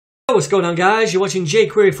What's going on, guys? You're watching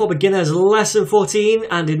jQuery for Beginners lesson 14,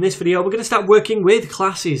 and in this video we're going to start working with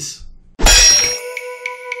classes.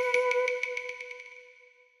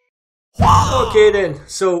 Okay then,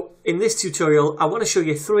 so in this tutorial I want to show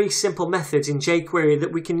you 3 simple methods in jQuery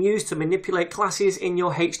that we can use to manipulate classes in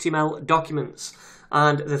your HTML documents.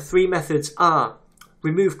 And the 3 methods are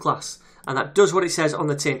removeClass, and that does what it says on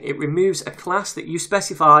the tin. It removes a class that you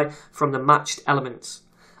specify from the matched elements.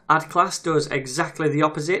 addClass does exactly the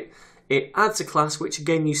opposite. It adds a class which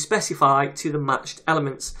again you specify to the matched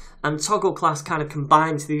elements, and toggleClass kind of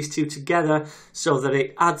combines these two together so that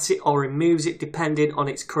it adds it or removes it depending on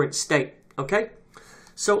its current state. Okay,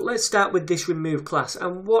 so let's start with this removeClass,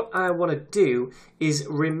 and what I want to do is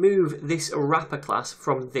remove this wrapper class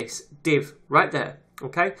from this div right there.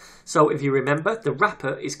 Okay, so if you remember, the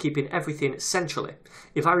wrapper is keeping everything centrally.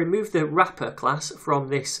 If I remove the wrapper class from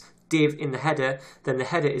this div in the header, then the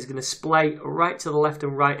header is going to splay right to the left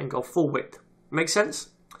and right and go full width. Make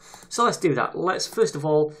sense? So let's do that. Let's first of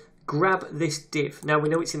all grab this div. Now we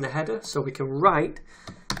know it's in the header, so we can write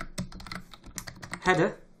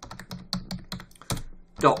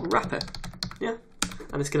header.wrapper. Yeah,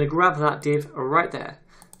 and it's going to grab that div right there.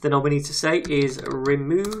 Then all we need to say is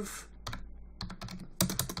remove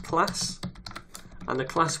class, and the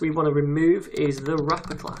class we want to remove is the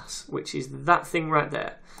wrapper class, which is that thing right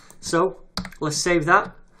there. So let's save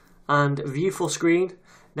that and view full screen.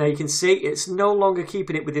 Now you can see it's no longer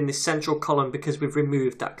keeping it within this central column because we've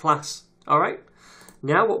removed that class. Alright,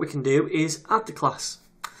 now what we can do is add the class.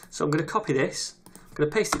 So I'm going to copy this, I'm going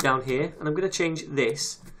to paste it down here, and I'm going to change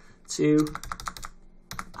this to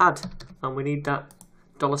add, and we need that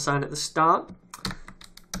 $sign at the start.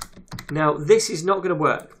 Now this is not going to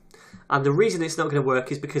work. And the reason it's not going to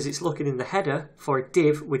work is because it's looking in the header for a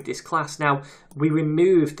div with this class. Now, we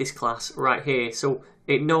removed this class right here, so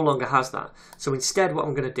it no longer has that. So instead, what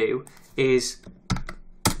I'm going to do is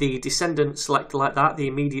the descendant select like that, the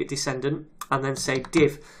immediate descendant, and then say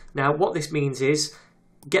div. Now, what this means is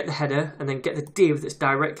get the header and then get the div that's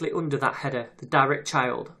directly under that header, the direct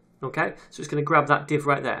child. Okay, so it's going to grab that div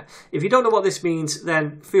right there. If you don't know what this means,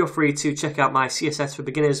 then feel free to check out my CSS for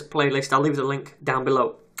Beginners playlist. I'll leave the link down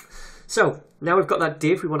below. So now we've got that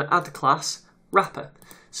div, we want to add the class wrapper.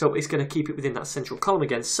 So it's going to keep it within that central column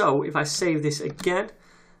again. So if I save this again,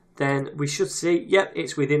 then we should see, yep,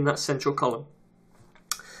 it's within that central column.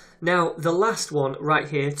 Now the last one right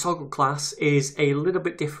here, toggleClass, is a little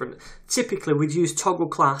bit different. Typically we'd use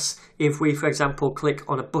toggleClass if we, for example, click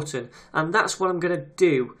on a button. And that's what I'm going to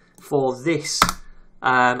do for this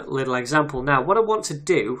little example. Now what I want to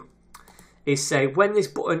do is say when this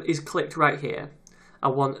button is clicked right here, I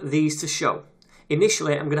want these to show.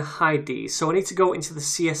 Initially, I'm going to hide these. So I need to go into the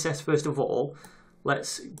CSS first of all.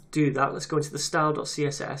 Let's do that. Let's go into the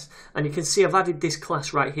style.css. And you can see I've added this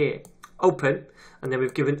class right here. Open. And then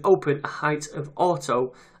we've given open a height of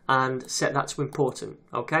auto and set that to important.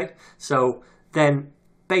 Okay. So then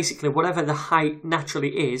basically whatever the height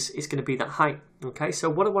naturally is, it's going to be that height. Okay. So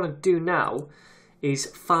what I want to do now is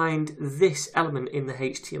find this element in the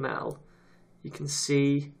HTML. You can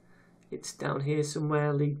see it's down here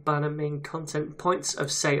somewhere, lead banner, main content, points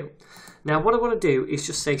of sale. Now what I want to do is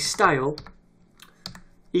just say style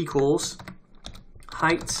equals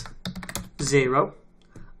height 0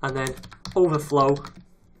 and then overflow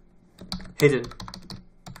hidden.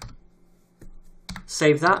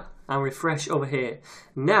 Save that and refresh over here.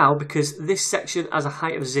 Now because this section has a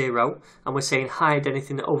height of 0 and we're saying hide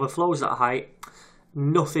anything that overflows that height,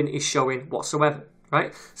 nothing is showing whatsoever.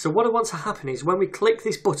 Right? So what I want to happen is when we click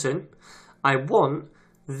this button, I want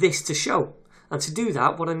this to show. And to do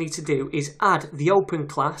that, what I need to do is add the open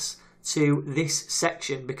class to this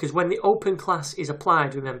section, because when the open class is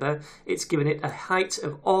applied, remember, it's giving it a height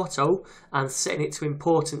of auto and setting it to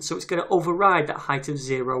important. So it's going to override that height of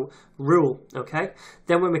 0 rule. Okay?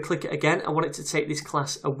 Then when we click it again, I want it to take this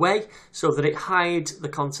class away so that it hides the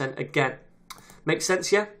content again. Make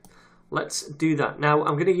sense, yeah? Let's do that. Now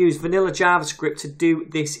I'm going to use vanilla JavaScript to do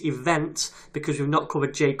this event because we've not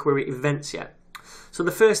covered jQuery events yet. So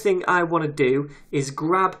the first thing I want to do is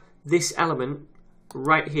grab this element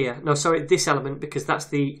right here. No, sorry, this element, because that's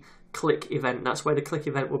the click event. That's where the click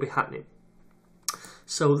event will be happening.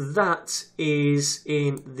 So that is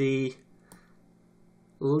in the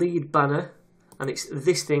lead banner and it's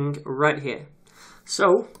this thing right here.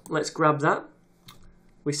 So let's grab that.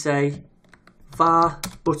 We say var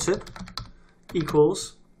button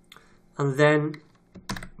equals, and then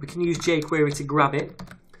we can use jQuery to grab it.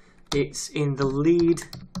 It's in the lead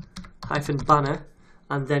 -banner,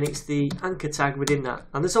 and then it's the anchor tag within that.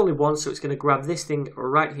 And there's only one, so it's going to grab this thing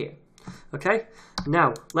right here. Okay,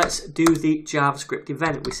 now let's do the JavaScript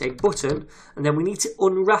event. We say button, and then we need to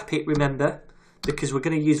unwrap it, remember, because we're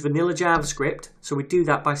going to use vanilla JavaScript. So we do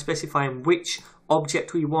that by specifying which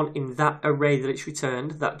object we want in that array that it's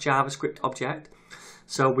returned, that JavaScript object.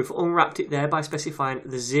 So we've unwrapped it there by specifying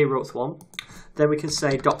the 0th one. Then we can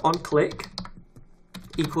say .onClick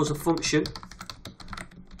equals a function,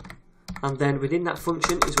 and then within that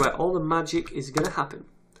function is where all the magic is going to happen.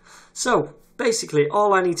 So basically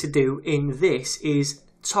all I need to do in this is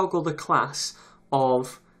toggle the class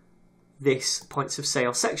of this points of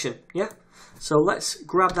sale section. Yeah, so let's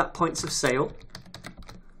grab that points of sale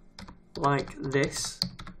like this,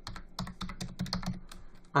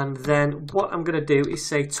 and then what I'm going to do is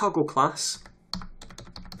say toggleClass,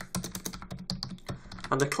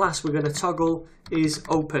 and the class we're going to toggle is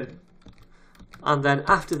open, and then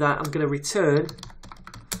after that I'm going to return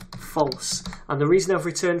false. And the reason I've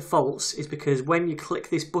returned false is because when you click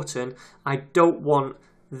this button, I don't want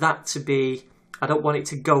it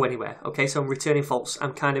to go anywhere. Okay, so I'm returning false.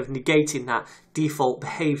 I'm kind of negating that default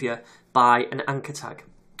behavior by an anchor tag.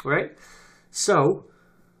 All right, so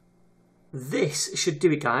this should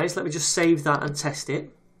do it, guys. Let me just save that and test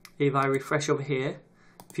it. If I refresh over here,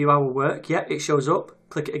 view our work, yeah, it shows up.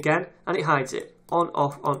 Click it again and it hides it. On,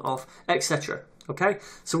 off, etc. Okay,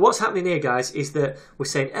 so what's happening here, guys, is that we're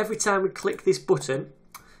saying every time we click this button,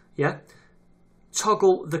 yeah,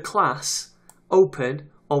 toggle the class open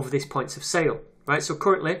of this points of sale, right? So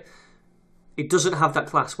currently it doesn't have that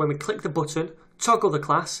class. When we click the button, toggle the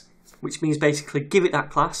class, which means basically give it that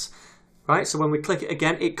class, right? So when we click it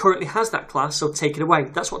again, it currently has that class, so take it away.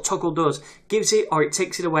 That's what toggle does. Gives it or it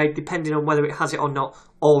takes it away depending on whether it has it or not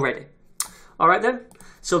already. All right then.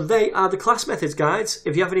 So they are the class methods, guys.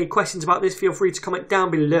 If you have any questions about this, feel free to comment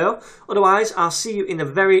down below. Otherwise, I'll see you in the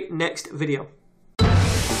very next video.